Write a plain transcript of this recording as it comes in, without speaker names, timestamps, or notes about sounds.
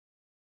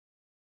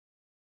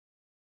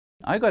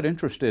I got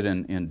interested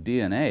in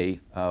DNA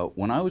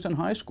when I was in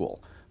high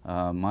school.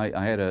 I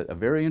had a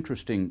very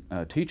interesting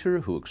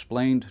teacher who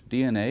explained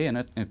DNA, and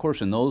of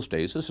course in those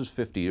days, this is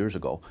 50 years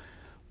ago,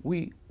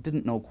 we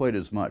didn't know quite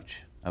as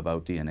much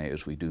about DNA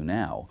as we do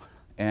now.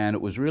 And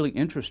it was really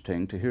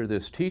interesting to hear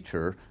this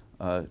teacher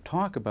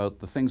talk about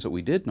the things that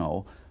we did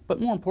know, but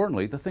more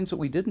importantly, the things that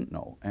we didn't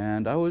know.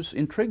 And I was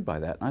intrigued by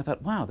that. And I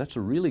thought, wow, that's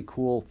a really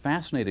cool,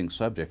 fascinating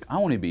subject. I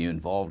want to be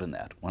involved in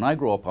that. When I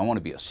grow up, I want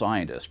to be a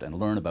scientist and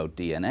learn about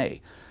DNA.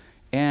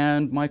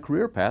 And my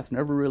career path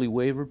never really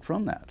wavered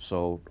from that.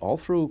 So all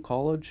through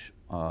college,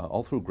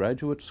 all through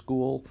graduate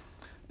school,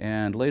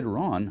 and later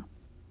on,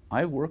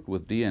 I worked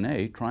with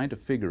DNA trying to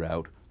figure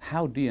out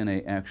how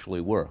DNA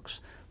actually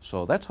works.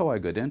 So that's how I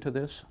got into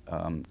this.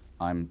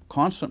 I'm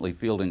constantly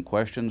fielding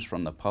questions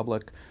from the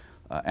public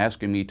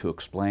asking me to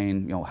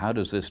explain, how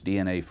does this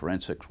DNA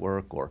forensics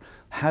work, or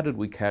how did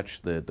we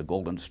catch the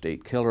Golden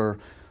State Killer?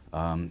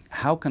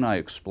 How can I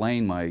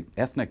explain my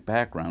ethnic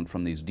background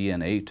from these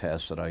DNA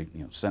tests that I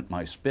sent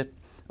my spit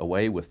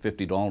away with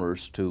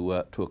 $50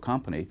 to a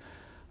company?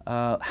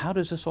 How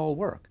does this all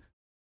work?